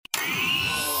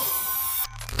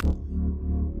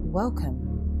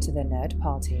Welcome to the Nerd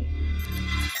Party.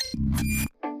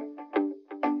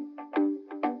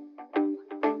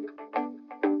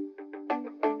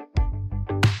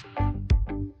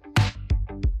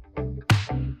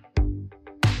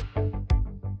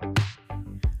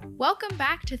 Welcome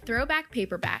back to Throwback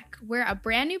Paperback. We're a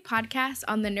brand new podcast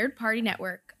on the Nerd Party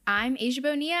Network. I'm Asia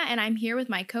Bonilla, and I'm here with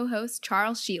my co-host,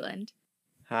 Charles Sheeland.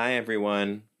 Hi,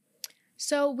 everyone.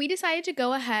 So we decided to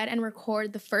go ahead and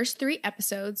record the first 3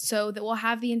 episodes so that we'll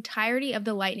have the entirety of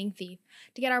The Lightning Thief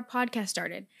to get our podcast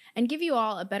started and give you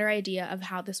all a better idea of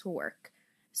how this will work.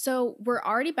 So we're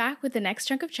already back with the next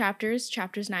chunk of chapters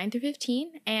 9 through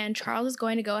 15, and Charles is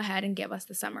going to go ahead and give us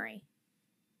the summary.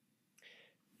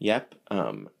 Yep.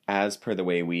 As per the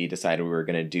way we decided we were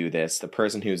going to do this, the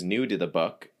person who's new to the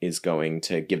book is going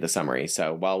to give the summary.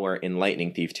 So while we're in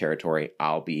Lightning Thief territory,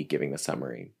 I'll be giving the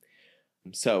summary.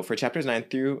 So for chapters 9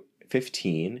 through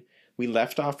 15, we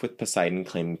left off with Poseidon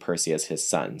claiming Percy as his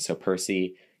son. So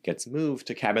Percy gets moved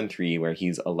to cabin 3 where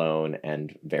he's alone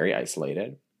and very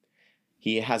isolated.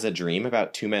 He has a dream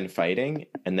about 2 men fighting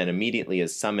and then immediately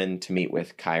is summoned to meet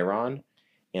with Chiron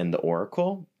and the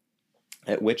Oracle,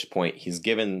 at which point he's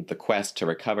given the quest to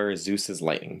recover Zeus's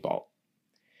lightning bolt.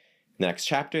 In the next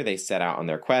chapter, they set out on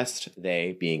their quest,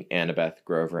 they being Annabeth,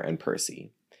 Grover, and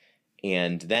Percy.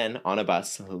 And then, on a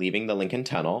bus leaving the Lincoln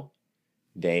Tunnel,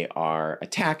 they are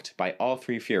attacked by all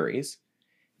 3 Furies,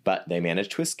 but they manage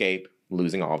to escape,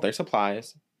 losing all of their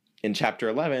supplies. In chapter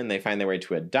 11, they find their way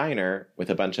to a diner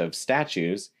with a bunch of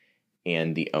statues,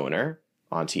 and the owner,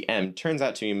 Auntie M, turns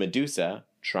out to be Medusa,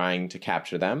 trying to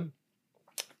capture them,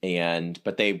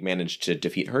 but they manage to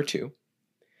defeat her too.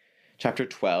 Chapter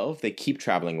 12, they keep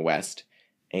traveling west,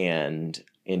 and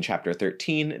in chapter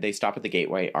 13, they stop at the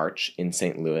Gateway Arch in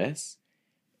St. Louis,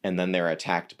 and then they're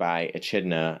attacked by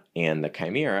Echidna and the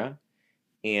Chimera,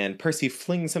 and Percy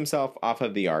flings himself off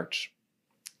of the arch.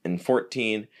 In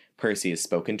 14, Percy is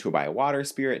spoken to by a water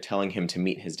spirit telling him to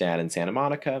meet his dad in Santa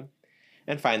Monica.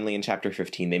 And finally, in chapter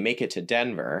 15, they make it to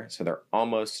Denver, so they're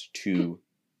almost to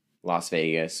Las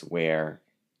Vegas, where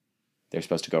they're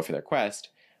supposed to go for their quest,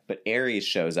 but Ares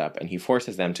shows up and he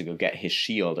forces them to go get his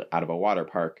shield out of a water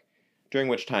park, during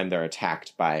which time they're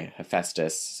attacked by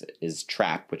Hephaestus'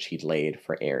 trap, which he'd laid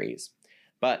for Ares.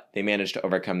 But they manage to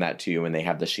overcome that too, and they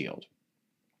have the shield.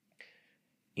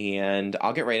 And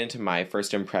I'll get right into my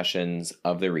first impressions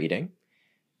of the reading,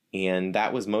 and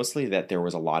that was mostly that there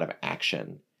was a lot of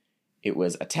action. It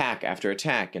was attack after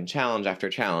attack and challenge after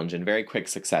challenge in very quick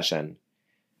succession.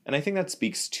 And I think that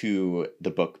speaks to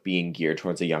the book being geared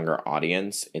towards a younger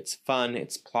audience. It's fun,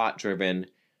 it's plot-driven,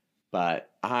 but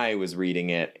I was reading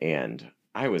it and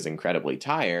I was incredibly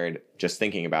tired just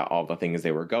thinking about all the things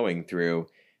they were going through.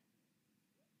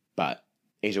 But,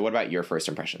 Asia, what about your first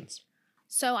impressions?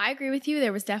 So I agree with you.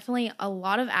 There was definitely a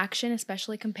lot of action,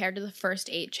 especially compared to the first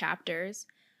 8 chapters.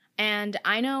 And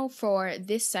I know for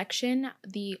this section,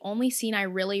 the only scene I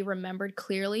really remembered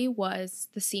clearly was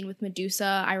the scene with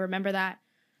Medusa. I remember that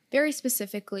very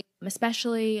specifically,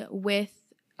 especially with,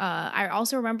 I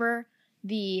also remember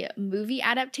the movie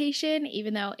adaptation,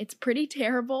 even though it's pretty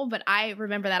terrible, but I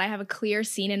remember that I have a clear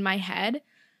scene in my head.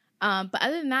 But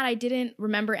other than that, I didn't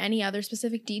remember any other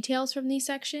specific details from these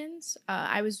sections.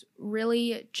 I was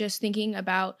really just thinking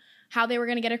about how they were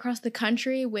going to get across the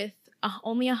country with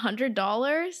only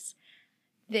 $100.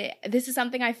 This is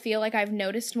something I feel like I've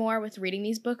noticed more with reading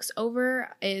these books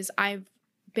over, is I've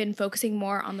been focusing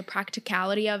more on the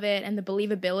practicality of it and the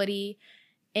believability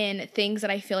in things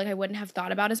that I feel like I wouldn't have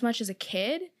thought about as much as a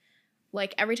kid.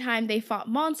 Like every time they fought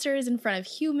monsters in front of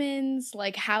humans,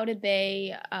 like how did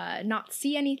they not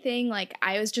see anything? Like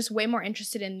I was just way more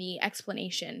interested in the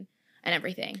explanation and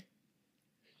everything.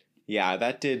 Yeah,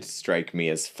 that did strike me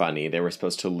as funny. They were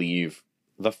supposed to leave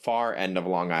the far end of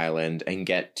Long Island and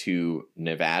get to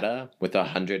Nevada with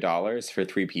 $100 for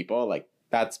 3 people. Like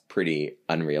that's pretty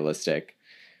unrealistic.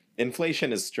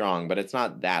 Inflation is strong, but it's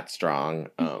not that strong.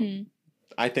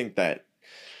 I think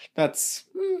that's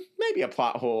maybe a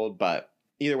plot hole, but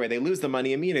either way, they lose the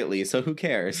money immediately, so who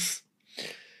cares?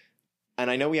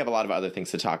 And I know we have a lot of other things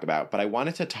to talk about, but I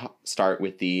wanted to start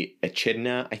with the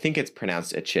Echidna. I think it's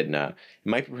pronounced Echidna. It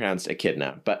might be pronounced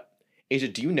Echidna, but Asia,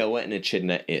 do you know what an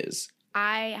Echidna is?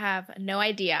 I have no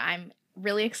idea. I'm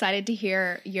really excited to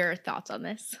hear your thoughts on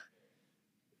this.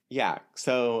 Yeah,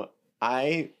 so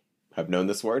I have known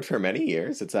this word for many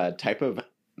years. It's a type of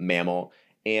mammal.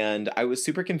 And I was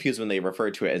super confused when they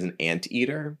referred to it as an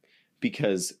anteater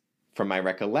because from my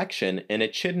recollection, an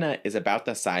echidna is about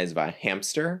the size of a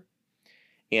hamster.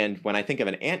 And when I think of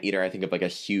an anteater, I think of like a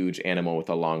huge animal with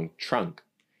a long trunk.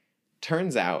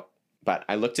 Turns out, but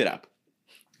I looked it up.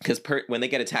 Because when they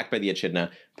get attacked by the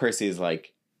echidna, Percy is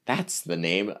like, that's the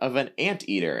name of an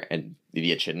anteater. And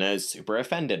the echidna is super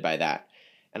offended by that.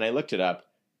 And I looked it up.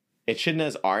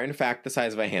 Echidnas are, in fact, the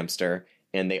size of a hamster,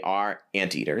 and they are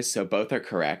anteaters, so both are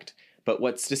correct. But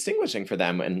what's distinguishing for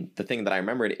them, and the thing that I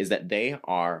remembered, is that they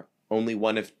are only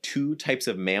one of 2 types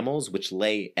of mammals which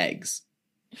lay eggs.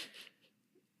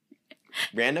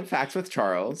 Random facts with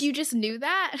Charles. You just knew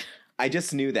that? I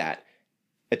just knew that.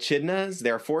 Echidnas,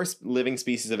 there are 4 living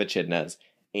species of echidnas,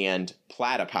 and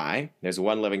platypi, there's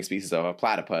 1 living species of a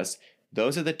platypus.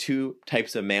 Those are the 2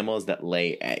 types of mammals that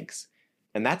lay eggs.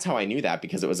 And that's how I knew that,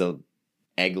 because it was a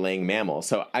egg-laying mammal.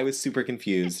 So I was super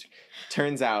confused.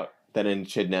 Turns out that an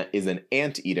echidna is an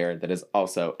anteater that is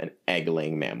also an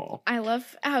egg-laying mammal. I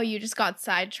love how you just got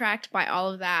sidetracked by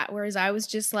all of that, whereas I was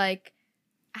just like,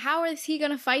 how is he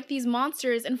going to fight these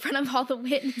monsters in front of all the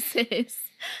witnesses?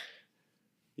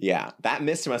 Yeah, that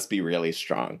mist must be really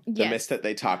strong. Yes. The mist that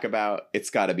they talk about, it's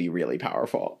got to be really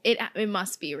powerful. It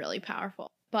must be really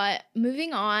powerful. But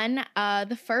moving on,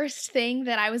 the first thing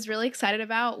that I was really excited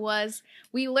about was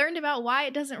we learned about why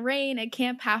it doesn't rain at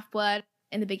Camp Half-Blood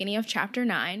in the beginning of chapter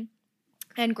 9.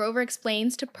 And Grover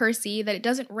explains to Percy that it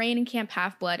doesn't rain in Camp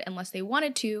Half-Blood unless they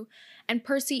wanted to. And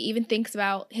Percy even thinks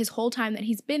about his whole time that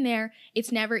he's been there,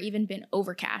 it's never even been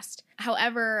overcast.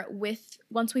 However,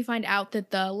 once we find out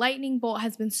that the lightning bolt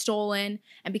has been stolen,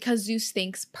 and because Zeus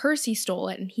thinks Percy stole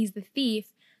it and he's the thief,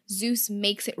 Zeus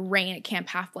makes it rain at Camp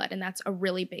Half-Blood, and that's a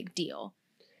really big deal.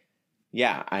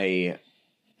 Yeah,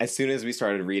 as soon as we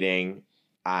started reading,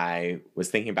 I was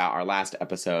thinking about our last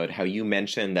episode, how you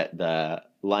mentioned that the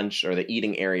lunch or the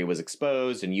eating area was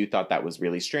exposed, and you thought that was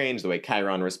really strange, the way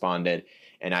Chiron responded,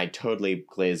 and I totally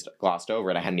glossed over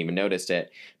it. I hadn't even noticed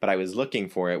it, but I was looking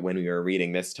for it when we were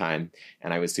reading this time,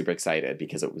 and I was super excited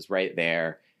because it was right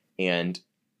there. And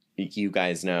you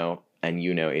guys know, and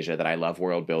you know, Asia, that I love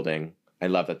world building. I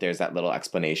love that there's that little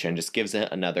explanation, just gives it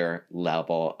another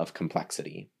level of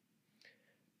complexity.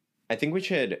 I think we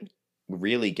should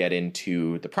really get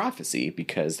into the prophecy,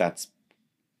 because that's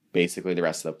basically the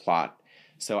rest of the plot.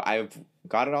 So I've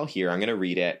got it all here. I'm going to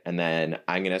read it, and then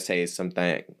I'm going to say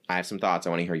something. I have some thoughts. I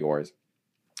want to hear yours.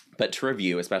 But to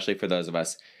review, especially for those of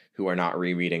us who are not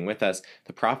rereading with us,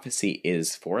 the prophecy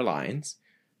is 4 lines.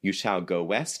 You shall go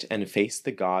west and face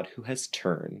the God who has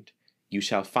turned. You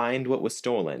shall find what was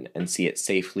stolen and see it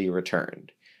safely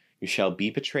returned. You shall be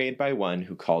betrayed by one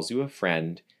who calls you a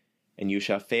friend, and you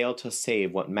shall fail to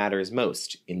save what matters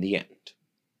most in the end.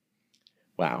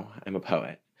 Wow, I'm a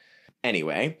poet.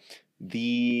 Anyway,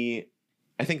 I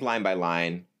think line by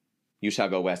line, you shall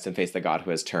go west and face the God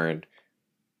who has turned.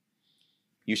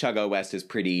 You shall go west is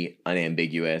pretty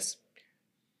unambiguous.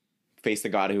 Face the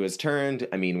God who has turned,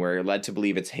 I mean, we're led to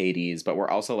believe it's Hades, but we're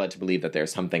also led to believe that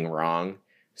there's something wrong.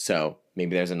 So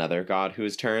maybe there's another God who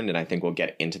has turned, and I think we'll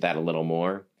get into that a little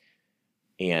more.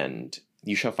 And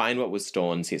you shall find what was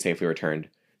stolen, see it safely returned.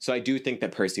 So I do think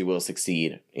that Percy will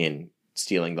succeed in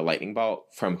stealing the lightning bolt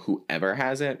from whoever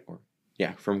has it,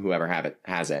 from whoever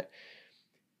has it,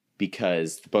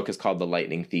 because the book is called The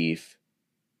Lightning Thief.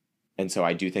 And so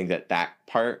I do think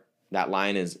that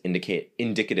line is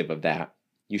indicative of that.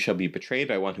 You shall be betrayed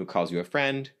by one who calls you a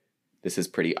friend. This is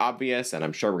pretty obvious, and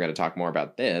I'm sure we're going to talk more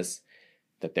about this,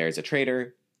 that there's a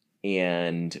traitor,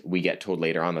 and we get told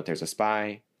later on that there's a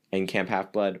spy in Camp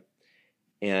Half-Blood.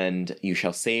 And you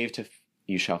shall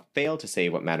fail to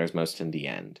save what matters most in the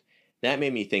end. That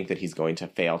made me think that he's going to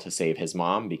fail to save his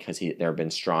mom, because there have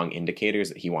been strong indicators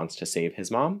that he wants to save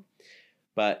his mom.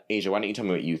 But Asia, why don't you tell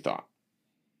me what you thought?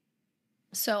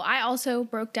 So I also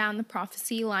broke down the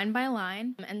prophecy line by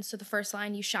line. And so the first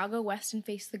line, you shall go west and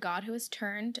face the God who has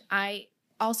turned. I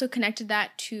also connected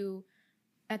that to,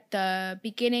 at the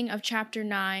beginning of chapter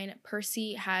 9,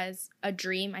 Percy has a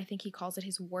dream. I think he calls it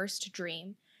his worst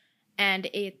dream. And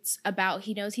it's about,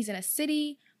 he knows he's in a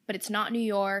city, but it's not New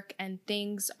York, and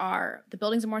the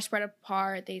buildings are more spread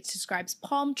apart. It describes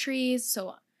palm trees.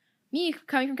 So me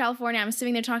coming from California, I'm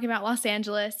assuming they're talking about Los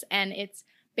Angeles, and it's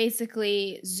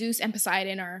basically Zeus and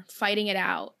Poseidon are fighting it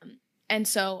out. And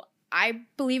so I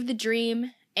believe the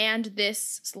dream and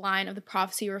this line of the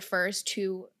prophecy refers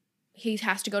to he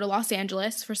has to go to Los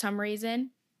Angeles for some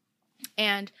reason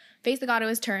and face the God who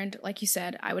has turned. Like you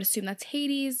said, I would assume that's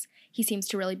Hades. He seems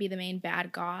to really be the main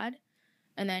bad god.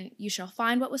 And then you shall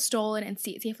find what was stolen and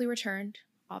see it safely returned.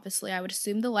 Obviously, I would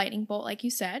assume the lightning bolt, like you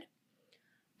said.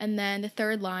 And then the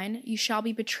third line, you shall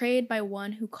be betrayed by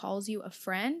one who calls you a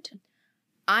friend.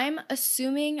 I'm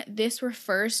assuming this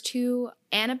refers to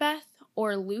Annabeth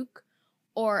or Luke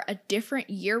or a different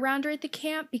year-rounder at the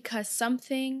camp, because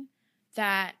something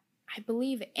that I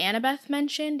believe Annabeth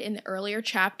mentioned in the earlier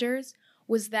chapters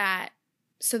was that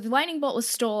So the lightning bolt was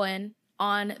stolen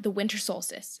on the winter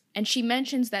solstice, and she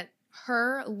mentions that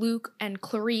her, Luke, and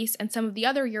Clarice, and some of the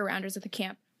other year-rounders at the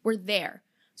camp were there.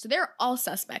 So they're all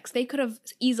suspects. They could have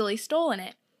easily stolen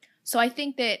it. So I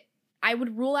think that I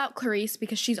would rule out Clarice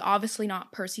because she's obviously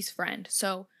not Percy's friend.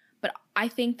 But I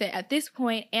think that at this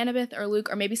point, Annabeth or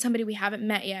Luke, or maybe somebody we haven't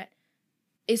met yet,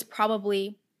 is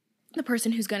probably the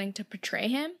person who's going to betray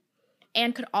him,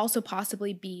 and could also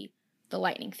possibly be the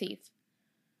lightning thief.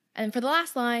 And for the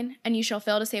last line, and you shall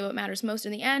fail to say what matters most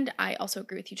in the end, I also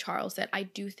agree with you, Charles, that I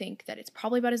do think that it's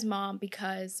probably about his mom,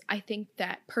 because I think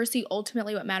that Percy,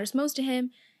 ultimately what matters most to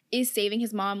him is saving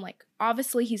his mom. Like,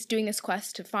 obviously he's doing this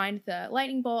quest to find the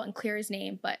lightning bolt and clear his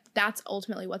name, but that's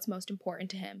ultimately what's most important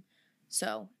to him.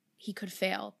 So he could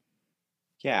fail.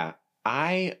 Yeah,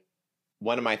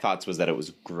 one of my thoughts was that it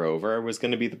was Grover was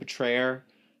going to be the betrayer.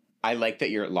 I like that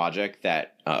your logic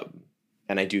that,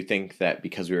 and I do think that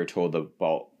because we were told the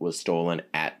bolt was stolen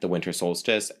at the winter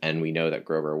solstice, and we know that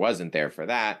Grover wasn't there for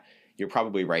that, you're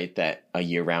probably right that a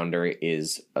year-rounder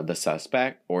is the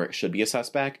suspect, or it should be a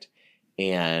suspect.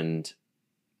 And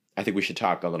I think we should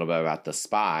talk a little bit about the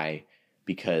spy,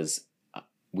 because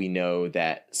we know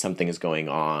that something is going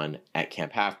on at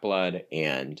Camp Half-Blood,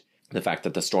 and the fact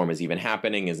that the storm is even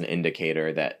happening is an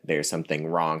indicator that there's something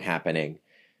wrong happening.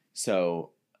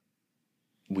 So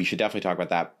we should definitely talk about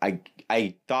that.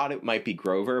 I thought it might be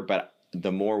Grover, but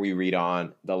the more we read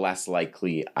on, the less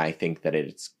likely I think that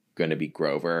it's going to be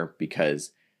Grover,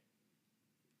 because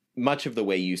much of the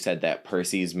way you said that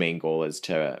Percy's main goal is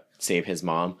to save his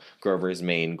mom, Grover's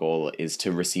main goal is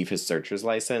to receive his searcher's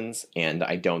license, and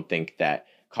I don't think that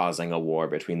causing a war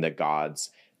between the gods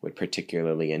would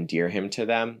particularly endear him to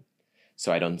them,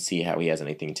 so I don't see how he has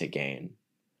anything to gain.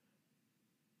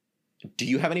 Do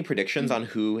you have any predictions on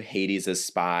who Hades'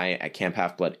 spy at Camp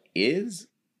Half-Blood is?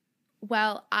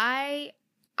 Well, I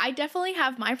definitely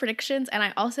have my predictions, and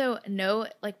I also know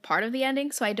like part of the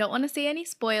ending, so I don't want to say any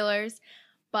spoilers,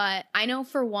 but I know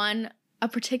for one, a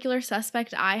particular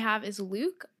suspect I have is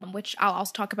Luke, which I'll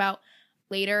also talk about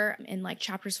later in like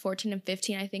chapters 14 and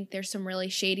 15. I think there's some really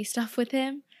shady stuff with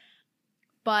him.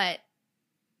 But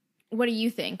what do you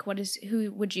think?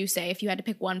 Who would you say if you had to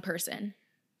pick one person?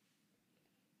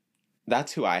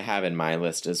 That's who I have in my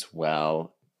list as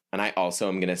well. And I also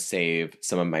am going to save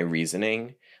some of my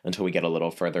reasoning until we get a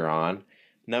little further on.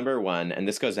 Number one, and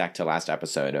this goes back to last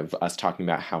episode of us talking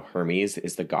about how Hermes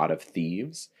is the god of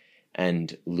thieves,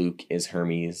 and Luke is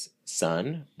Hermes'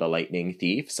 son, the lightning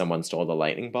thief. Someone stole the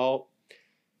lightning bolt.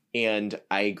 And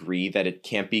I agree that it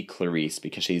can't be Clarice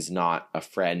because she's not a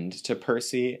friend to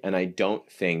Percy. And I don't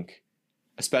think,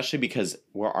 especially because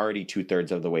we're already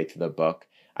 2/3 of the way through the book,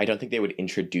 I don't think they would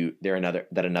introduce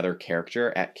another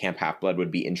character at Camp Half-Blood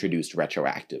would be introduced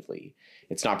retroactively.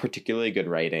 It's not particularly good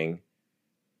writing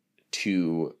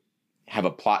to have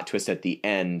a plot twist at the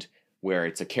end where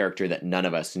it's a character that none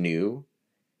of us knew,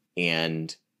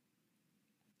 and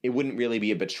it wouldn't really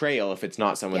be a betrayal if it's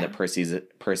not someone that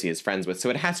Percy is friends with. So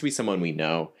it has to be someone we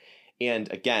know.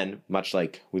 And again, much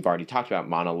like we've already talked about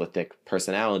monolithic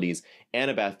personalities,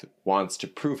 Annabeth wants to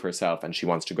prove herself, and she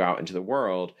wants to go out into the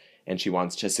world, and she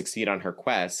wants to succeed on her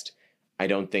quest. I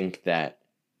don't think that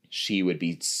she would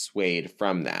be swayed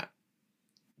from that.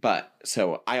 But,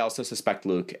 so I also suspect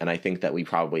Luke, and I think that we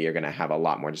probably are going to have a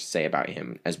lot more to say about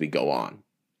him as we go on.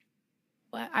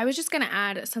 Well, I was just going to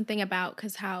add something about,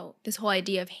 because how this whole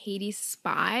idea of Hades'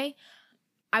 spy,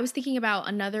 I was thinking about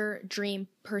another dream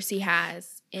Percy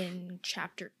has in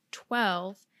chapter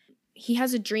 12. He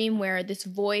has a dream where this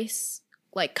voice,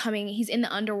 like he's in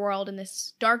the underworld, and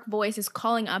this dark voice is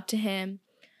calling up to him,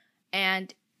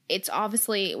 and it's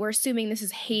obviously, we're assuming this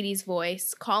is Hades'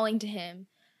 voice calling to him.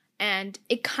 And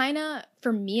it kind of,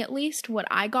 for me at least, what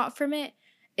I got from it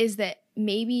is that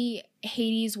maybe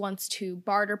Hades wants to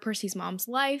barter Percy's mom's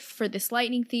life for this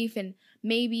lightning thief, and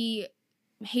maybe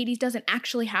Hades doesn't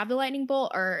actually have the lightning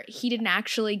bolt, or he didn't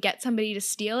actually get somebody to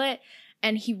steal it,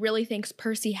 and he really thinks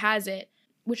Percy has it,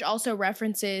 which also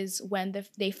references when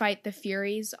they fight the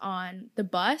Furies on the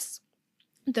bus.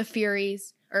 The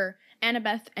Furies, or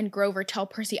Annabeth and Grover, tell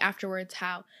Percy afterwards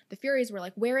how the Furies were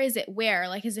like, where is it? Where?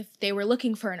 Like as if they were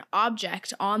looking for an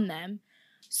object on them.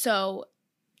 So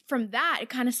from that, it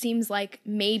kind of seems like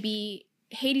maybe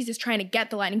Hades is trying to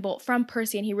get the lightning bolt from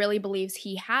Percy, and he really believes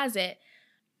he has it.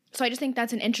 So I just think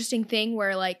that's an interesting thing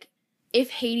where, like,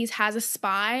 if Hades has a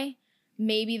spy,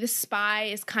 maybe the spy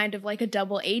is kind of like a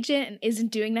double agent and isn't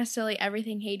doing necessarily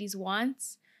everything Hades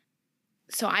wants.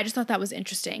 So I just thought that was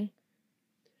interesting.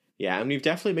 Yeah, and we've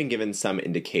definitely been given some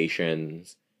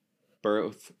indications.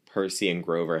 Both Percy and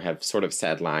Grover have sort of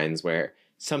said lines where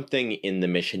something in the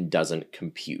mission doesn't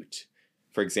compute.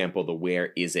 for example, the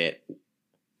where is it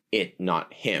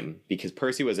not him, because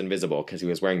Percy was invisible because he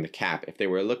was wearing the cap. If they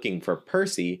were looking for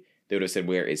Percy, they would have said,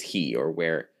 where is he? Or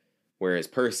where is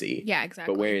Percy? Yeah,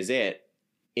 exactly. But where is it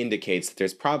indicates that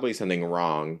there's probably something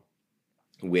wrong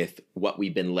with what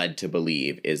we've been led to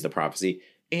believe is the prophecy.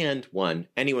 And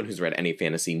anyone who's read any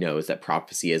fantasy knows that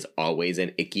prophecy is always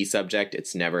an icky subject.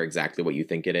 It's never exactly what you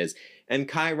think it is. And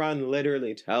Chiron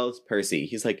literally tells Percy,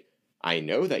 he's like, I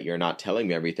know that you're not telling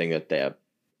me everything that the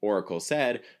oracle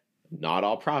said. Not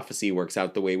all prophecy works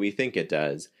out the way we think it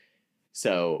does.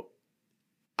 So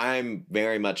I'm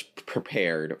very much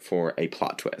prepared for a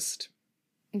plot twist.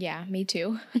 Yeah, me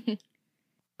too.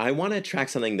 I want to track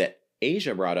something that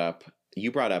Asia brought up.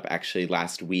 You brought up actually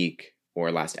last week, or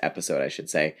last episode, I should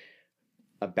say,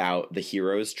 about the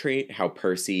hero's trait, how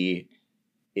Percy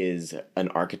is an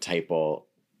archetypal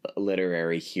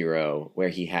literary hero where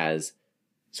he has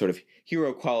sort of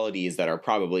hero qualities that are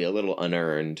probably a little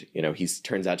unearned. You know, he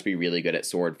turns out to be really good at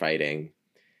sword fighting,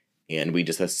 and we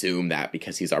just assume that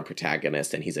because he's our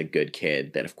protagonist and he's a good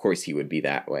kid, that of course he would be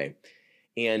that way.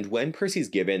 And when Percy's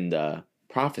given the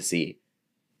prophecy,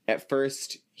 at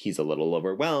first he's a little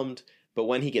overwhelmed, but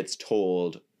when he gets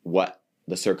told what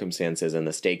the circumstances and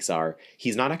the stakes are,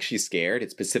 he's not actually scared.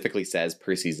 It specifically says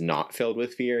Percy's not filled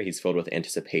with fear. He's filled with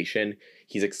anticipation.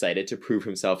 He's excited to prove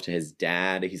himself to his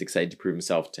dad. He's excited to prove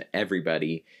himself to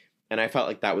everybody. And I felt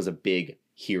like that was a big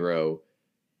hero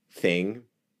thing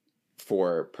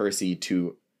for Percy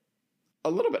to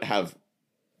a little bit have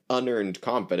unearned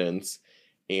confidence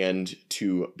and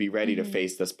to be ready to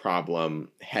face this problem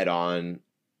head on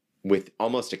with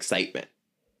almost excitement.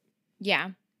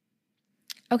 Yeah.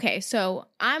 Okay, so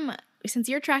since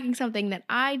you're tracking something that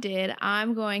I did,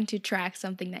 I'm going to track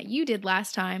something that you did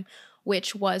last time,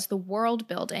 which was the world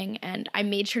building. And I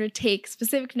made sure to take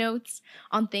specific notes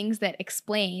on things that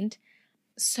explained.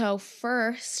 So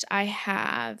first, I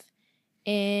have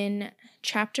in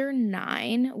chapter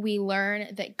 9, we learn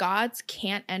that gods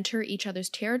can't enter each other's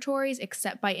territories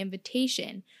except by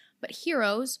invitation, but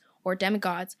heroes or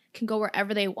demigods can go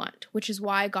wherever they want, which is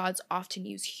why gods often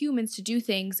use humans to do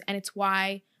things, and it's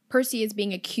why Percy is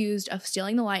being accused of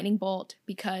stealing the lightning bolt,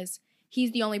 because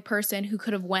he's the only person who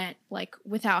could have went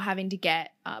without having to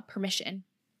get permission.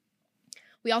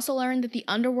 We also learned that the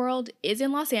underworld is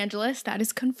in Los Angeles. That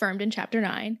is confirmed in chapter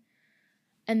 9.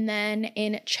 And then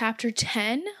in chapter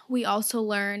 10, we also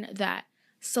learn that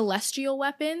celestial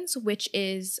weapons, which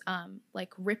is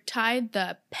Riptide,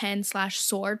 the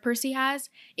pen/sword Percy has,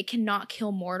 it cannot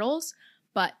kill mortals,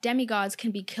 but demigods can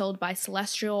be killed by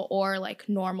celestial or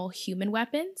normal human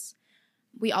weapons.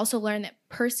 We also learn that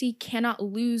Percy cannot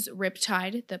lose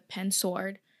Riptide, the pen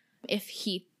sword. If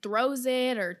he throws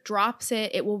it or drops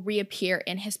it, it will reappear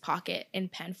in his pocket in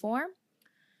pen form.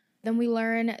 Then we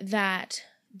learn that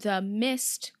the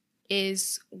mist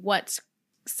is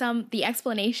the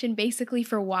explanation basically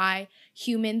for why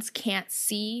humans can't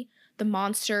see the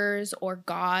monsters or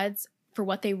gods for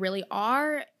what they really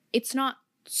are. It's not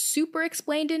super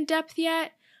explained in depth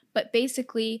yet, but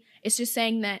basically it's just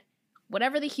saying that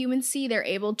whatever the humans see, they're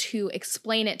able to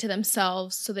explain it to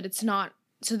themselves so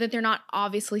that they're not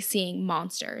obviously seeing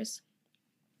monsters.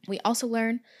 We also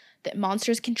learn that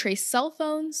monsters can trace cell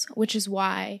phones, which is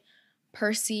why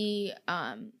Percy,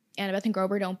 Annabeth, and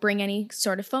Grover don't bring any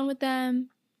sort of phone with them.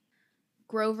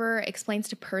 Grover explains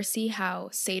to Percy how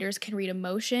satyrs can read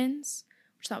emotions,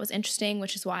 which I thought was interesting,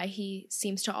 which is why he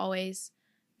seems to always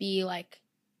be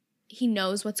he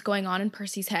knows what's going on in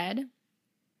Percy's head.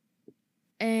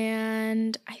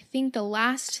 And I think the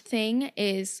last thing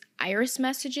is iris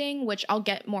messaging, which I'll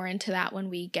get more into that when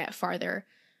we get farther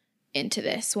into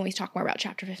this, when we talk more about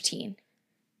chapter 15.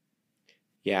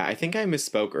 Yeah, I think I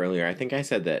misspoke earlier. I think I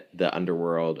said that the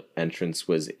underworld entrance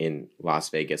was in Las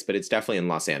Vegas, but it's definitely in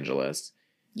Los Angeles.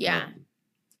 Yeah.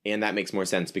 And that makes more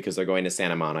sense because they're going to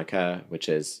Santa Monica, which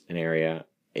is an area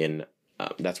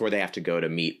that's where they have to go to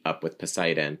meet up with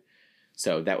Poseidon.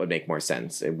 So that would make more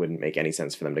sense. It wouldn't make any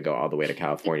sense for them to go all the way to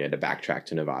California to backtrack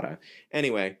to Nevada.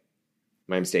 Anyway,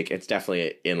 my mistake. It's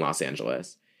definitely in Los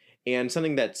Angeles. And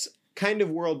something that's kind of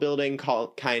world building,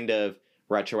 kind of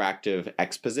retroactive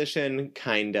exposition,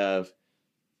 kind of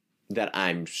that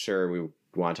I'm sure we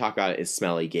want to talk about is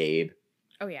Smelly Gabe.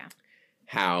 Oh, yeah.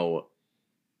 How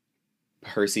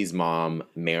Percy's mom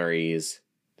marries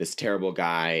this terrible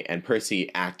guy, and Percy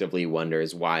actively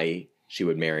wonders why she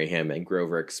would marry him, and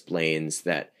Grover explains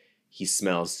that he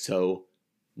smells so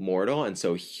mortal and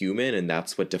so human, and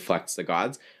that's what deflects the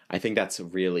gods. I think that's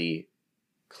really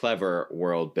clever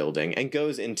world building, and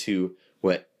goes into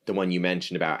what the one you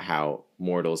mentioned about how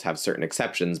mortals have certain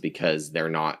exceptions because they're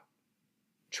not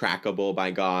trackable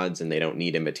by gods and they don't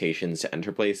need invitations to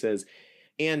enter places,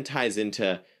 and ties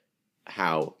into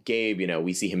how Gabe,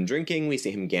 we see him drinking, we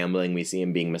see him gambling, we see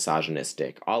him being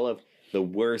misogynistic, all of the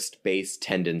worst base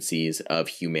tendencies of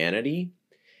humanity.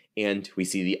 And we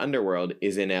see the underworld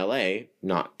is in LA,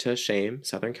 not to shame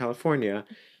Southern California,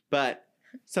 but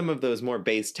some of those more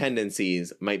base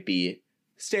tendencies might be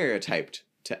stereotyped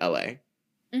to LA.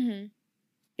 Mm-hmm.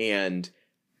 And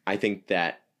I think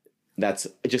that's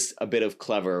just a bit of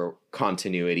clever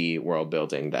continuity world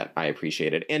building that I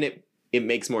appreciated. And it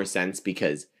makes more sense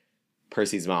because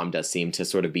Percy's mom does seem to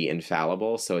sort of be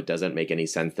infallible, so it doesn't make any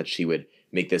sense that she would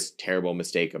make this terrible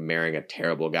mistake of marrying a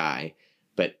terrible guy.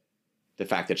 But the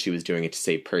fact that she was doing it to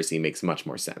save Percy makes much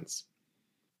more sense.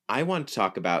 I want to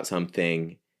talk about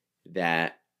something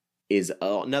that is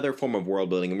another form of world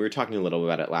building, and we were talking a little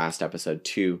about it last episode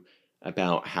too,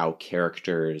 about how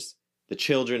characters, the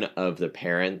children of the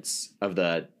parents of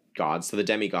the gods, so the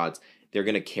demigods, they're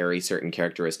going to carry certain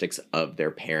characteristics of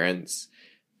their parents.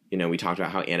 We talked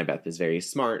about how Annabeth is very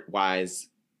smart, wise,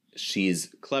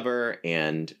 she's clever,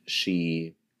 and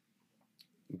she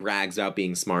brags about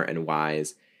being smart and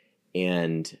wise,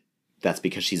 and that's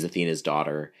because she's Athena's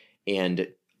daughter. And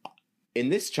in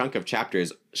this chunk of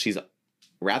chapters, she's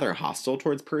rather hostile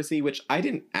towards Percy, which I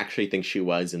didn't actually think she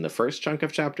was in the first chunk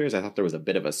of chapters. I thought there was a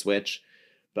bit of a switch,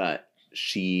 but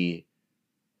she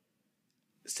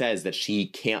says that she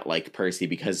can't like Percy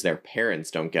because their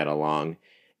parents don't get along.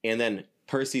 And then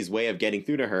Percy's way of getting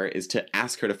through to her is to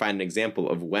ask her to find an example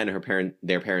of when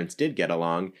their parents did get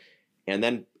along. And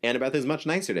then Annabeth is much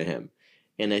nicer to him.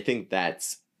 And I think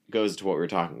that goes to what we were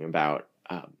talking about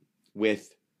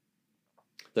with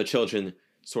the children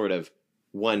sort of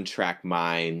one-track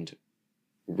mind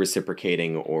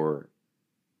reciprocating or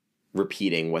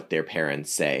repeating what their parents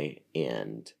say.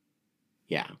 And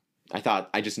yeah,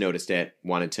 I just noticed it,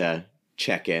 wanted to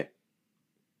check it.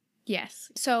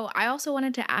 Yes. So I also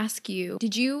wanted to ask you,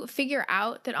 did you figure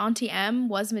out that Auntie M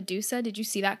was Medusa? Did you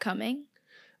see that coming?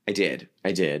 I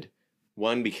did.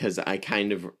 One, because I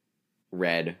kind of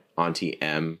read Auntie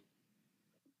M.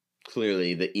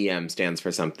 Clearly, the EM stands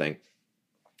for something.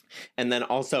 And then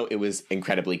also, it was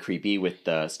incredibly creepy with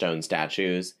the stone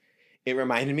statues. It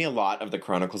reminded me a lot of the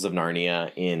Chronicles of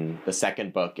Narnia in the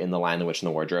second book in The Lion, the Witch, and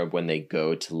the Wardrobe when they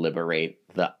go to liberate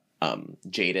the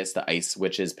Jadis, the Ice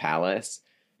Witch's palace.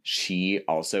 She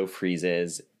also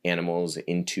freezes animals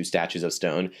into statues of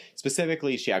stone.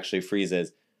 Specifically, she actually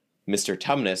freezes Mr.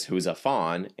 Tumnus, who's a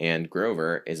faun, and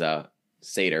Grover is a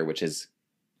satyr, which is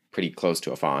pretty close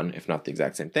to a faun, if not the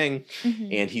exact same thing. Mm-hmm.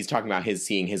 And he's talking about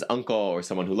seeing his uncle or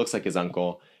someone who looks like his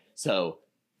uncle. So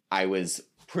I was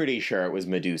pretty sure it was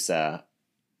Medusa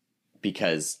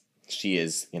because she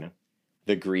is,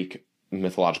 the Greek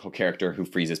mythological character who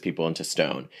freezes people into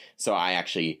stone. So I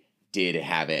actually did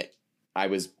have it. I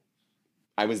was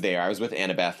there. I was with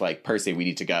Annabeth, like, Percy, we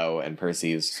need to go. And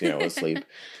Percy's, asleep.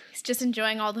 He's just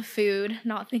enjoying all the food,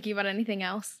 not thinking about anything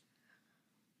else.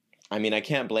 I mean, I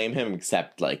can't blame him,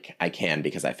 except, I can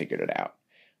because I figured it out.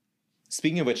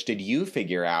 Speaking of which, did you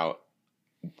figure out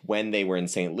when they were in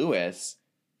St. Louis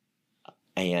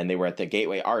and they were at the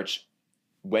Gateway Arch,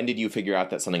 when did you figure out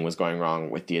that something was going wrong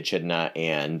with the Echidna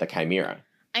and the Chimera?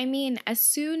 I mean, as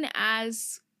soon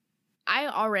as I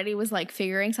already was,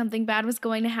 figuring something bad was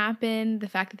going to happen, the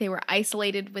fact that they were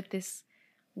isolated with this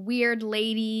weird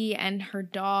lady and her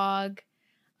dog.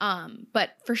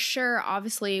 But for sure,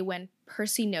 obviously, when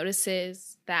Percy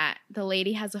notices that the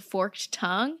lady has a forked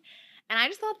tongue, and I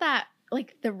just thought that,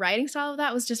 the writing style of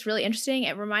that was just really interesting.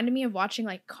 It reminded me of watching,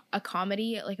 a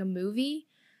comedy, a movie,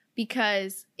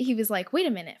 because he was like, wait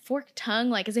a minute, forked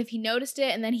tongue, as if he noticed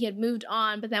it, and then he had moved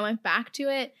on, but then went back to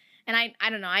it, and I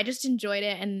don't know, I just enjoyed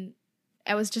it, and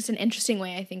it was just an interesting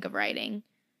way, I think, of writing.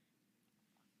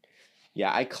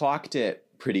 Yeah, I clocked it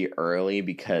pretty early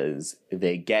because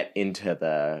they get into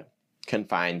the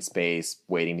confined space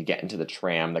waiting to get into the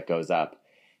tram that goes up,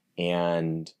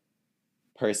 and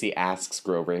Percy asks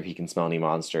Grover if he can smell any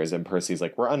monsters, and Percy's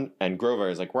like, and Grover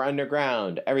is like, we're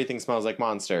underground, everything smells like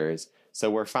monsters, so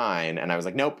we're fine. And I was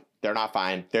like, nope, they're not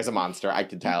fine, there's a monster, I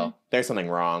can tell. Mm-hmm. There's something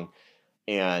wrong.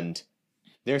 And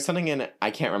there's something in,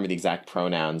 I can't remember the exact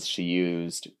pronouns she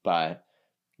used, but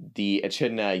the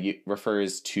Echidna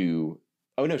refers to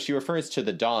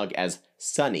the dog as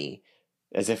Sonny,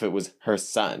 as if it was her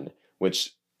son,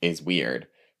 which is weird.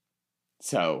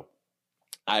 So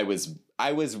I was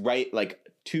right,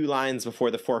 2 lines before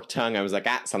the forked tongue. I was like,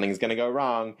 something's gonna go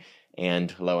wrong.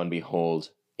 And lo and behold,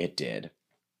 it did.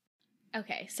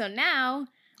 Okay, so now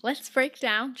let's break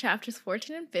down chapters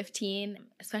 14 and 15,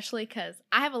 especially because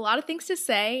I have a lot of things to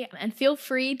say, and feel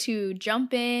free to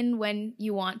jump in when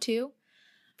you want to.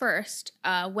 first,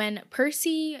 when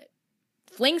Percy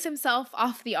flings himself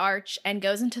off the arch and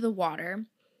goes into the water,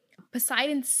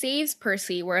 Poseidon saves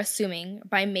Percy, we're assuming,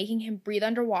 by making him breathe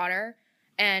underwater,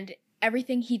 and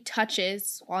everything he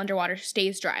touches while underwater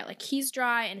stays dry. Like, he's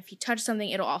dry, and if he touches something,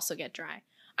 it'll also get dry.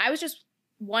 I was just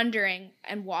wondering,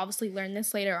 and we'll obviously learn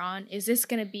this later on, is this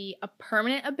going to be a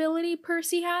permanent ability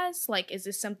Percy has? Like, is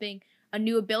this a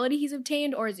new ability he's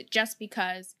obtained, or is it just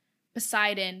because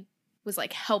Poseidon was,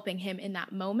 like, helping him in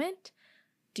that moment?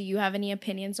 Do you have any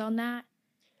opinions on that?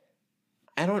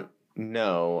 I don't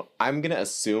know. I'm going to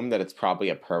assume that it's probably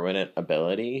a permanent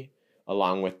ability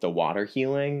along with the water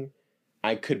healing.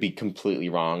 I could be completely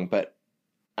wrong, but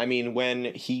I mean,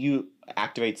 when he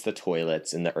activates the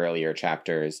toilets in the earlier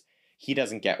chapters, he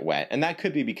doesn't get wet. And that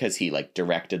could be because he like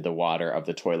directed the water of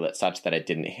the toilet such that it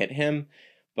didn't hit him.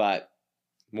 But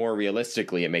more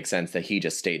realistically, it makes sense that he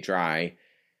just stayed dry.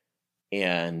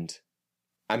 And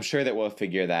I'm sure that we'll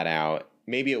figure that out.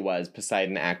 Maybe it was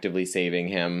Poseidon actively saving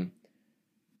him,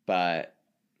 but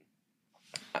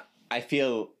I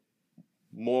feel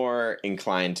more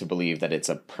inclined to believe that it's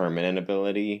a permanent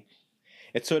ability.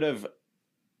 It's sort of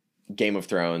Game of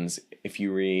Thrones. If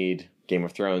you read Game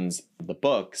of Thrones, the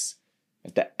books,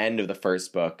 at the end of the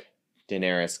first book,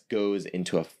 Daenerys goes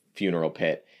into a funeral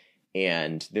pit,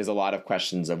 and there's a lot of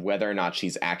questions of whether or not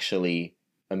she's actually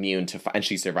immune to fire, and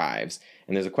she survives.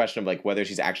 And there's a question of like whether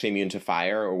she's actually immune to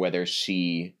fire, or whether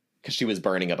because she was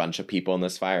burning a bunch of people in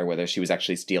this fire, whether she was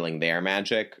actually stealing their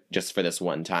magic just for this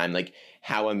one time. Like,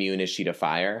 how immune is she to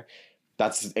fire?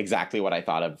 That's exactly what I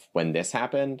thought of when this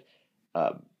happened.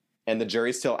 And the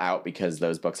jury's still out because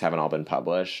those books haven't all been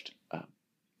published.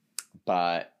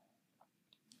 But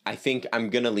I think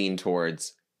I'm going to lean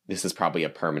towards this is probably a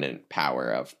permanent power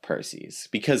of Percy's.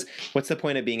 Because what's the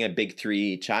point of being a big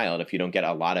 3 child if you don't get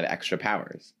a lot of extra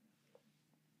powers?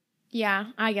 Yeah,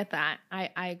 I get that.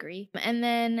 I agree. And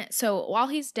then, so while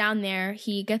he's down there,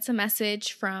 he gets a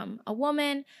message from a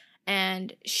woman,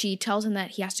 and she tells him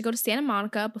that he has to go to Santa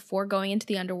Monica before going into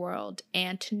the underworld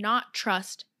and to not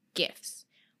trust gifts,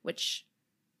 which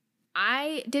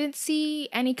I didn't see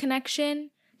any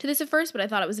connection to this at first, but I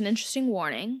thought it was an interesting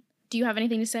warning. Do you have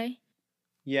anything to say?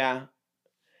 Yeah,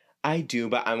 I do,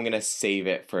 but I'm going to save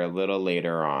it for a little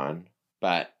later on.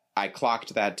 But I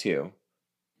clocked that too.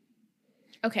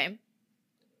 Okay.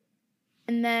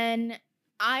 And then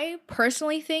I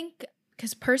personally think,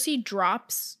 because Percy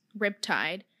drops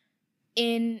Riptide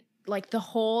in like the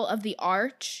hole of the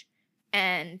arch,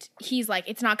 and he's like,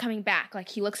 it's not coming back. Like,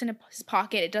 he looks in his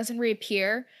pocket, it doesn't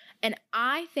reappear. And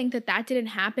I think that didn't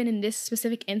happen in this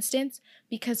specific instance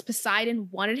because Poseidon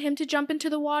wanted him to jump into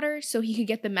the water so he could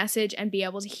get the message and be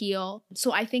able to heal.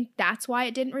 So I think that's why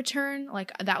it didn't return.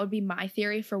 Like, that would be my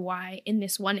theory for why in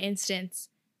this one instance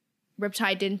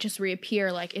Riptide didn't just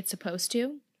reappear like it's supposed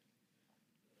to.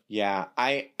 Yeah,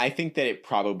 I think that it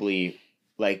probably,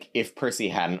 like, if Percy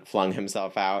hadn't flung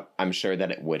himself out, I'm sure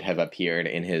that it would have appeared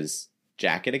in his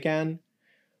jacket again.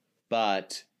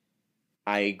 But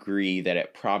I agree that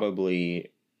it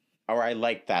probably, or I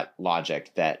like that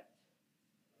logic that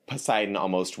Poseidon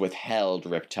almost withheld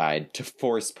Riptide to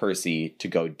force Percy to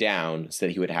go down so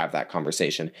that he would have that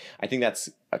conversation. I think that's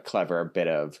a clever bit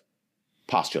of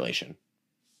postulation.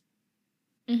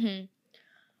 Mm-hmm.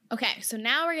 Okay, so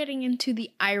now we're getting into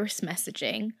the iris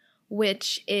messaging,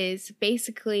 which is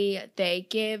basically they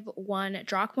give one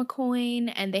drachma coin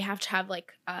and they have to have they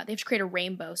have to create a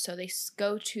rainbow. So they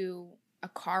go to a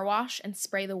car wash and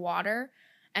spray the water,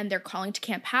 and they're calling to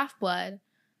Camp Half-Blood.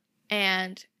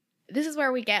 And this is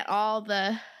where we get all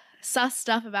the sus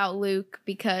stuff about Luke,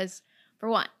 because for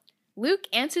one, Luke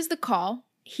answers the call.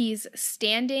 He's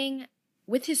standing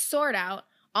with his sword out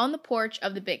on the porch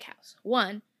of the big house.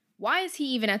 One, why is he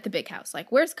even at the big house?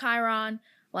 Like, where's Chiron?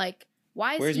 Like,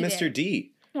 why is Where's he Mr. there?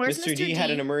 D? Where's Mr. D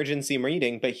had an emergency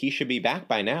meeting, but he should be back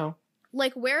by now.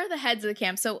 Like, where are the heads of the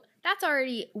camp? So that's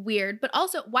already weird. But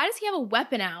also, why does he have a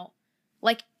weapon out?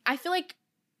 Like, I feel like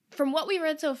from what we've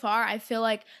read so far, I feel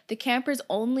like the campers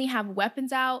only have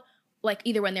weapons out, like,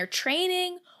 either when they're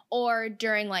training or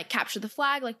during, like, capture the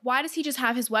flag. Like, why does he just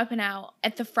have his weapon out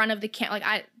at the front of the camp?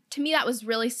 Like, to me, that was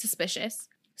really suspicious.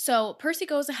 So Percy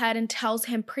goes ahead and tells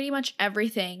him pretty much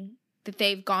everything that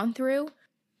they've gone through.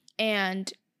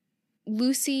 And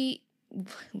Lucy,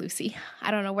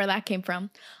 I don't know where that came from.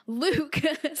 Luke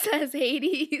says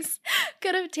Hades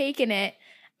could have taken the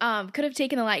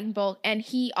lightning bolt. And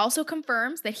he also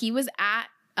confirms that he was at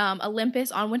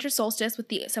Olympus on winter solstice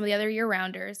with some of the other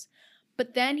year-rounders.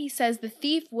 But then he says the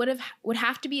thief would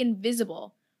have to be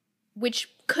invisible,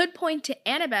 which could point to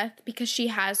Annabeth because she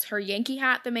has her Yankee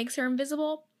hat that makes her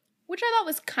invisible, which I thought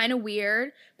was kind of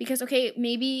weird because, okay,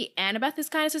 maybe Annabeth is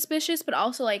kind of suspicious, but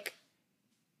also, like,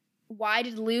 why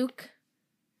did Luke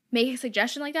make a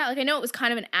suggestion like that? Like, I know it was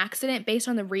kind of an accident based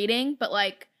on the reading, but,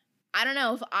 like, I don't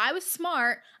know. If I was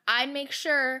smart, I'd make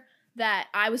sure that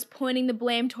I was pointing the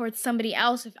blame towards somebody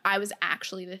else if I was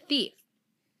actually the thief.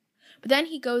 But then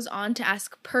he goes on to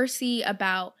ask Percy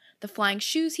about the flying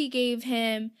shoes he gave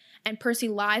him, and Percy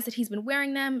lies that he's been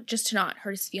wearing them just to not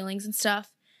hurt his feelings and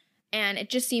stuff. And it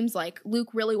just seems like Luke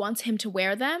really wants him to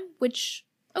wear them, which,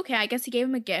 okay, I guess he gave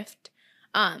him a gift.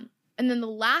 And then the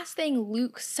last thing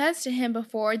Luke says to him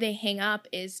before they hang up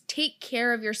is, take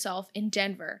care of yourself in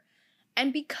Denver.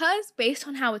 And because, based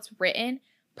on how it's written,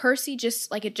 Percy just,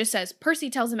 like, it just says, Percy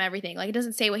tells him everything. Like, it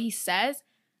doesn't say what he says.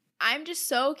 I'm just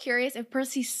so curious if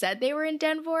Percy said they were in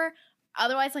Denver.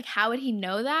 Otherwise, like, how would he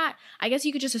know that? I guess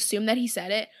you could just assume that he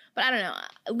said it. But I don't know.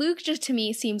 Luke just, to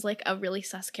me, seems like a really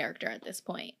sus character at this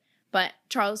point. But,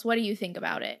 Charles, what do you think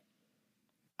about it?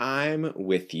 I'm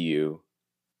with you.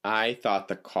 I thought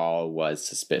the call was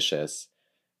suspicious.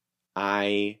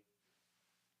 I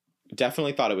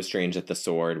definitely thought it was strange that the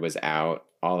sword was out,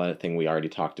 all that thing we already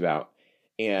talked about.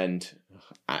 And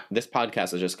this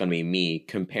podcast is just going to be me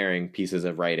comparing pieces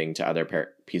of writing to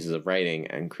other pieces of writing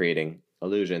and creating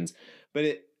illusions. But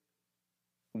as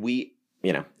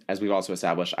we've also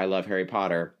established, I love Harry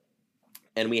Potter.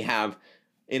 And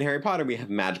in Harry Potter, we have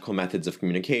magical methods of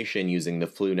communication using the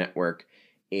Floo network,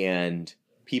 and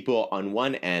people on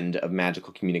one end of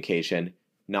magical communication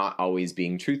not always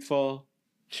being truthful.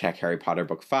 Check Harry Potter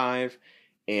book 5.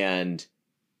 And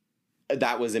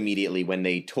that was immediately when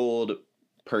they told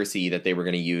Percy that they were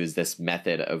going to use this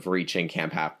method of reaching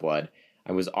Camp Half-Blood.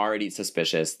 I was already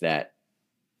suspicious that,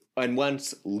 and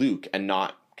once Luke and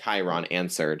not Chiron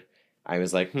answered, I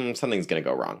was like, something's going to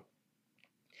go wrong.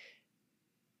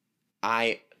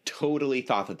 I totally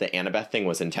thought that the Annabeth thing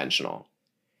was intentional.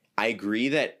 I agree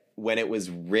that when it was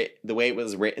the way it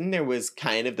was written, there was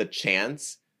kind of the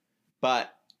chance,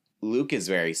 but Luke is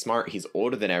very smart. He's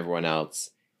older than everyone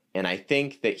else, and I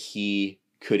think that he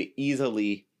could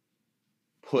easily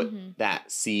put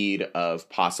that seed of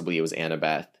possibly it was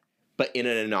Annabeth, but in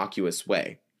an innocuous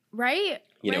way. Right?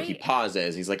 You know, he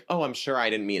pauses. He's like, oh, I'm sure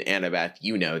I didn't mean Annabeth.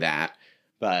 You know that.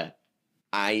 But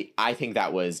I think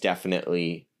that was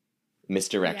definitely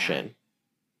misdirection.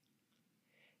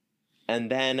 Yeah.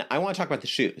 And then I want to talk about the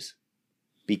shoes.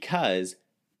 Because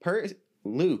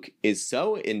Luke is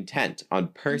so intent on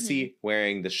Percy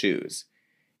wearing the shoes.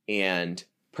 And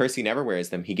Percy never wears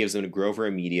them. He gives them to Grover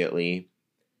immediately.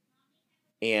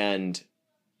 And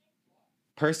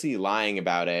Percy lying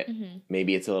about it,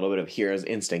 maybe it's a little bit of hero's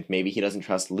instinct. Maybe he doesn't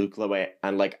trust Luke the way,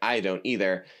 and like I don't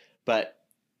either. But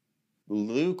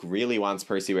Luke really wants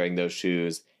Percy wearing those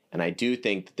shoes, and I do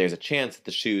think that there's a chance that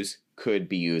the shoes could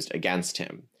be used against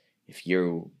him.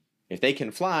 If they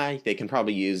can fly, they can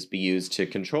probably be used to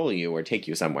control you or take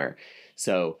you somewhere.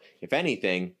 So, if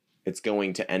anything, it's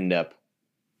going to end up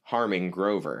harming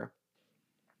Grover.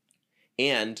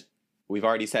 And we've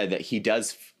already said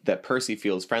that that Percy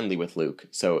feels friendly with Luke.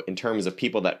 So in terms of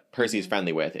people that Percy is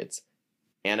friendly with, it's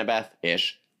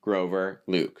Annabeth-ish, Grover,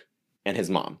 Luke, and his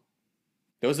mom.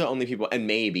 Those are the only people, and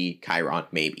maybe Chiron,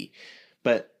 maybe.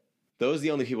 But those are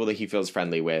the only people that he feels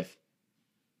friendly with.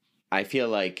 I feel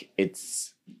like it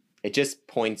just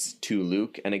points to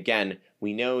Luke. And again,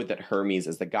 we know that Hermes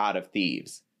is the god of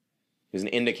thieves. There's an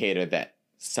indicator that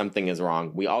something is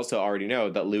wrong. We also already know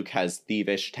that Luke has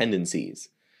thievish tendencies.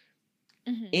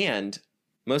 And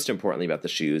most importantly about the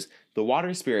shoes, the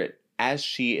water spirit, as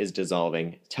she is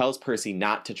dissolving, tells Percy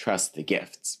not to trust the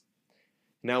gifts.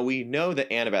 Now, we know that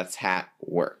Annabeth's hat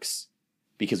works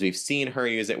because we've seen her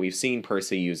use it, we've seen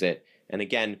Percy use it, and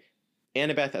again,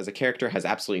 Annabeth as a character has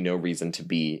absolutely no reason to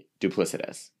be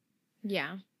duplicitous.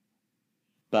 Yeah.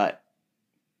 But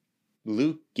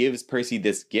Luke gives Percy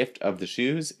this gift of the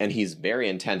shoes, and he's very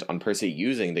intent on Percy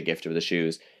using the gift of the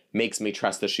shoes, makes me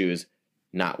trust the shoes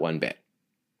not one bit.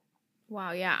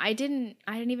 Wow, yeah. I didn't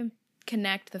even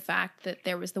connect the fact that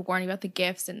there was the warning about the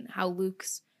gifts and how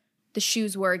the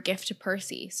shoes were a gift to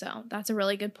Percy. So that's a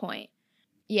really good point.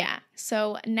 Yeah.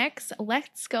 So next,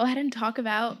 let's go ahead and talk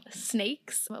about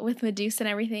snakes with Medusa and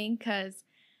everything. Because,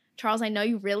 Charles, I know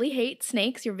you really hate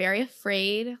snakes. You're very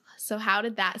afraid. So how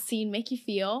did that scene make you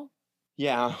feel?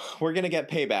 Yeah, we're going to get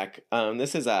payback.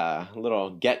 This is a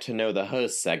little get to know the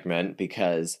host segment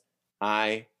because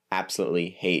I absolutely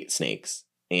hate snakes.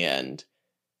 And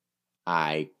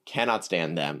I cannot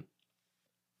stand them.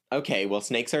 Okay, well,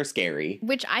 snakes are scary.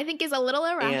 Which I think is a little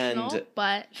irrational,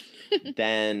 but...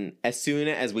 Then as soon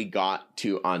as we got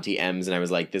to Auntie M's and I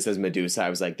was like, this is Medusa, I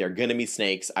was like, there are going to be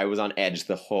snakes. I was on edge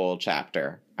the whole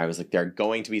chapter. I was like, there are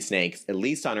going to be snakes, at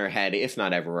least on her head, if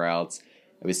not everywhere else.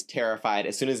 I was terrified.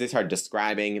 As soon as they started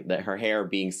describing her hair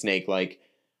being snake-like,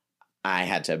 I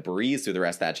had to breeze through the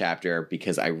rest of that chapter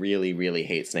because I really, really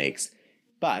hate snakes.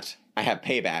 But I have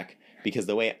payback because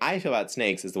the way I feel about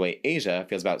snakes is the way Asia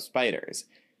feels about spiders.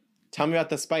 Tell me about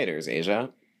the spiders, Asia.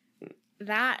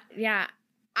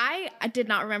 I did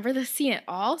not remember the scene at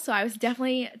all, so I was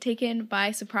definitely taken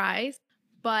by surprise.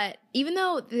 But even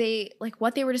though they, like,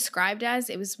 what they were described as,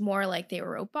 it was more like they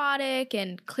were robotic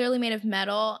and clearly made of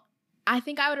metal, I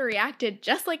think I would have reacted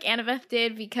just like Annabeth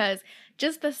did, because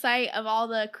just the sight of all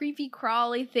the creepy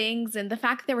crawly things and the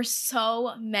fact that there were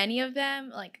so many of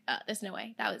them, like, there's no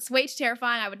way. That was way too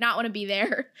terrifying. I would not want to be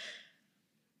there.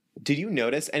 Did you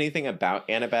notice anything about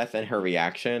Annabeth and her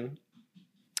reaction?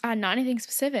 Not anything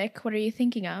specific. What are you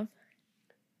thinking of?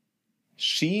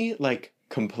 She, like,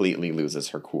 completely loses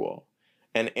her cool.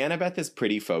 And Annabeth is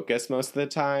pretty focused most of the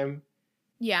time.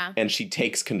 Yeah. And she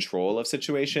takes control of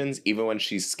situations even when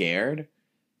she's scared.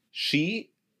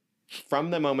 She,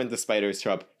 from the moment the spiders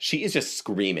show up, she is just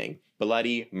screaming.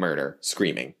 Bloody murder.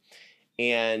 Screaming.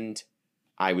 And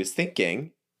I was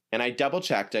thinking, and I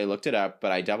double-checked, I looked it up,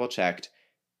 but I double-checked,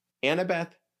 Annabeth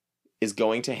is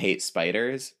going to hate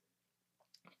spiders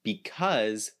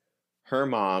because her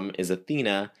mom is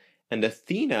Athena, and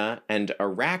Athena and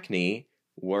Arachne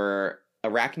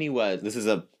was, this is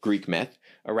a Greek myth,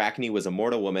 Arachne was a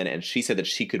mortal woman, and she said that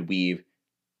she could weave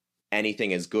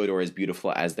anything as good or as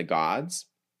beautiful as the gods.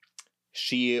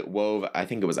 She wove, I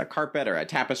think it was a carpet or a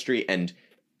tapestry, and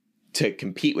to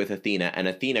compete with Athena, and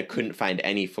Athena couldn't find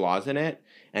any flaws in it,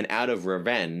 and out of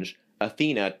revenge,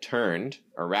 Athena turned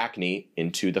Arachne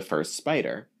into the first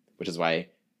spider, which is why...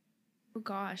 Oh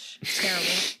gosh,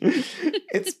 terrible.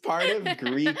 It's part of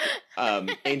Greek,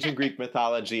 ancient Greek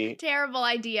mythology. Terrible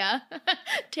idea.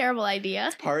 Terrible idea.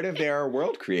 It's part of their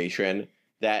world creation.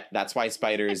 That's why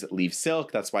spiders leave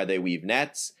silk. That's why they weave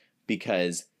nets,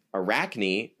 because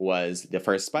Arachne was the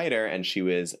first spider and she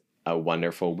was a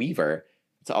wonderful weaver.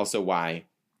 It's also why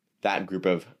that group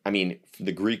of,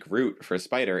 the Greek root for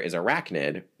spider is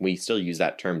arachnid. We still use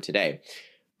that term today.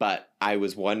 But I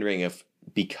was wondering if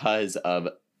because of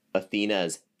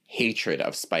Athena's hatred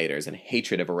of spiders and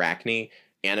hatred of Arachne,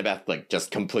 Annabeth just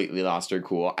completely lost her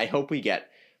cool. I hope we get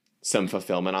some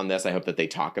fulfillment on this. I hope that they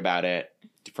talk about it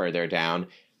further down,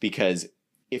 because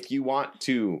if you want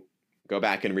to go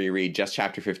back and reread just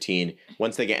chapter 15,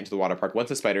 once they get into the water park, once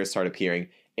the spiders start appearing,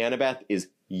 Annabeth is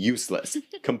useless,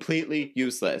 completely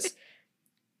useless.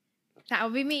 That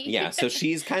would be me. Yeah, so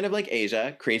she's kind of like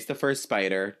Asia, creates the first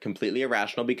spider, completely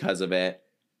irrational because of it,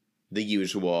 the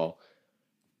usual.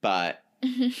 But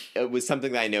it was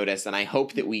something that I noticed, and I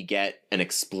hope that we get an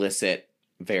explicit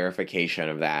verification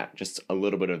of that, just a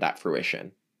little bit of that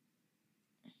fruition.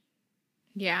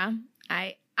 Yeah,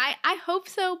 I hope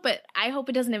so, but I hope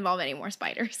it doesn't involve any more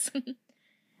spiders.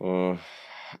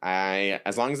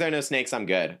 As long as there are no snakes, I'm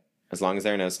good. As long as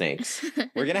there are no snakes.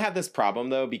 We're going to have this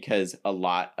problem, though, because a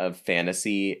lot of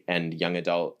fantasy and young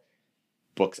adult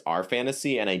books are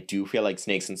fantasy, and I do feel like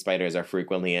snakes and spiders are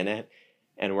frequently in it.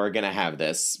 And we're going to have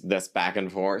this back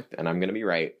and forth, and I'm going to be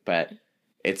right, but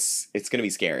it's going to be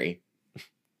scary.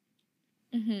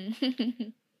 Mm-hmm.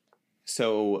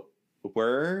 So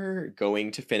we're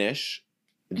going to finish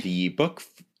the book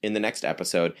in the next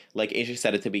episode. Like Asia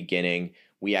said at the beginning,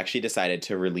 we actually decided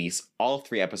to release all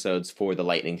 3 episodes for The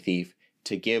Lightning Thief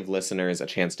to give listeners a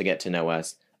chance to get to know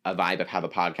us, a vibe of how the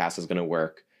podcast is going to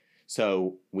work.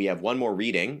 So we have one more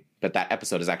reading, but that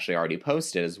episode is actually already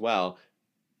posted as well.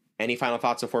 Any final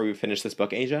thoughts before we finish this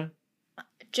book, Asia?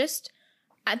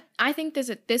 I think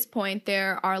at this point,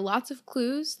 there are lots of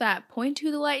clues that point to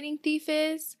who the Lightning Thief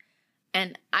is.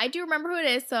 And I do remember who it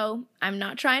is, so I'm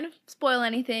not trying to spoil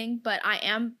anything, but I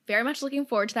am very much looking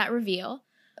forward to that reveal.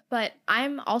 But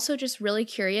I'm also just really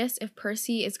curious if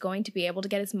Percy is going to be able to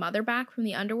get his mother back from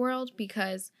the underworld,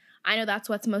 because I know that's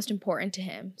what's most important to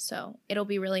him. So it'll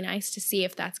be really nice to see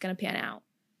if that's going to pan out.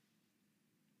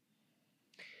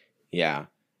 Yeah.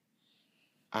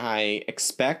 I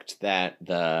expect that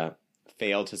the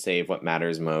fail to save what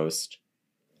matters most,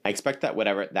 I expect that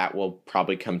that will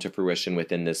probably come to fruition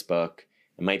within this book.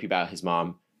 It might be about his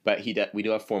mom, but we do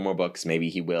have 4 more books. Maybe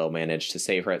he will manage to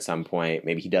save her at some point.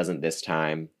 Maybe he doesn't this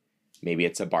time. Maybe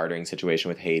it's a bartering situation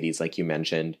with Hades, like you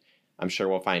mentioned. I'm sure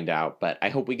we'll find out, but I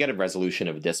hope we get a resolution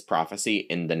of this prophecy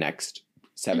in the next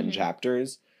 7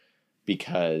 chapters,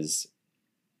 because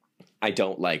I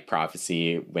don't like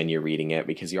prophecy when you're reading it,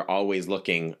 because you're always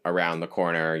looking around the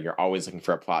corner. You're always looking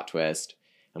for a plot twist.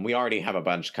 And we already have a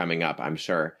bunch coming up, I'm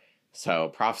sure. So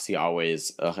prophecy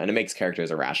always, and it makes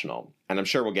characters irrational. And I'm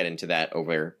sure we'll get into that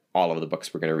over all of the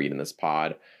books we're going to read in this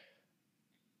pod.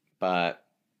 But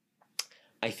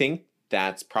I think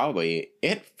that's probably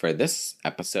it for this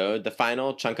episode. The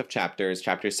final chunk of chapters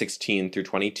 16 through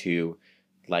 22.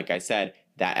 Like I said,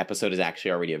 that episode is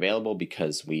actually already available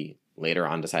because we later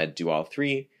on decided to do all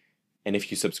 3. And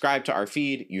if you subscribe to our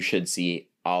feed, you should see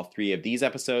all 3 of these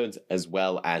episodes, as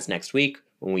well as next week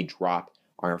when we drop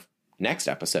our next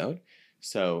episode.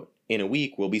 So in a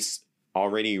week, we'll be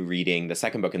already reading the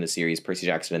second book in the series, Percy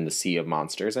Jackson and the Sea of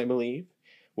Monsters, I believe.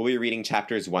 We'll be reading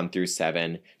chapters 1 through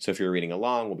 7. So if you're reading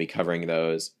along, we'll be covering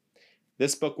those.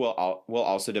 This book will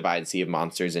also divide Sea of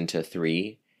Monsters into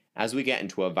 3. As we get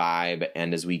into a vibe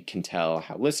and as we can tell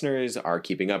how listeners are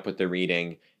keeping up with the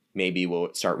reading, maybe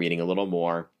we'll start reading a little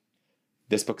more.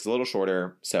 This book's a little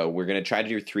shorter, so we're going to try to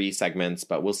do 3 segments,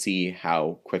 but we'll see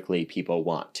how quickly people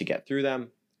want to get through them.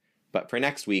 But for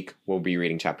next week, we'll be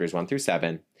reading chapters 1 through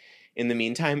 7. In the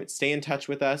meantime, stay in touch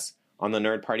with us on the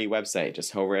Nerd Party website.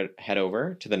 Just head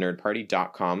over to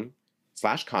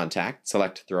thenerdparty.com/contact,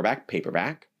 select Throwback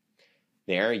Paperback.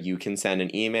 There, you can send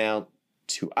an email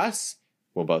to us.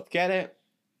 We'll both get it.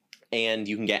 And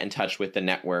you can get in touch with the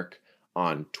network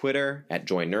on Twitter at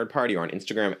Join Nerd Party or on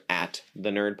Instagram at The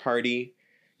Nerd Party.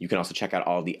 You can also check out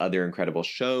all the other incredible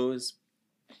shows.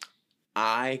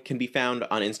 I can be found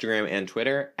on Instagram and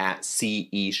Twitter at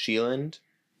CE Sheeland.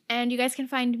 And you guys can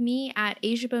find me at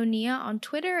Asia Bonilla on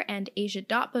Twitter and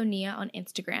Asia.Bonilla on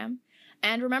Instagram.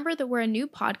 And remember that we're a new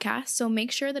podcast, so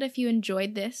make sure that if you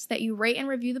enjoyed this, that you rate and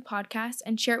review the podcast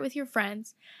and share it with your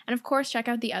friends. And of course, check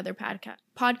out the other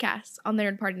podcasts on the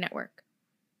Nerd Party Network.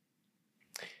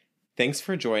 Thanks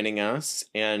for joining us,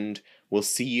 and we'll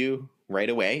see you right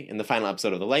away in the final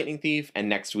episode of The Lightning Thief, and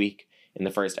next week in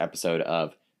the first episode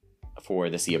of For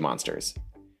the Sea of Monsters.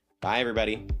 Bye,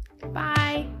 everybody.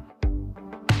 Bye.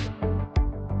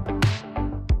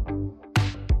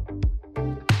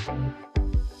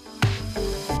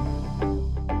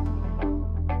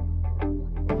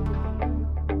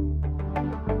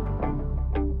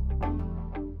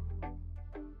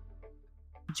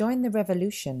 Join the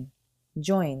revolution.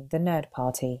 Join the Nerd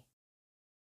Party.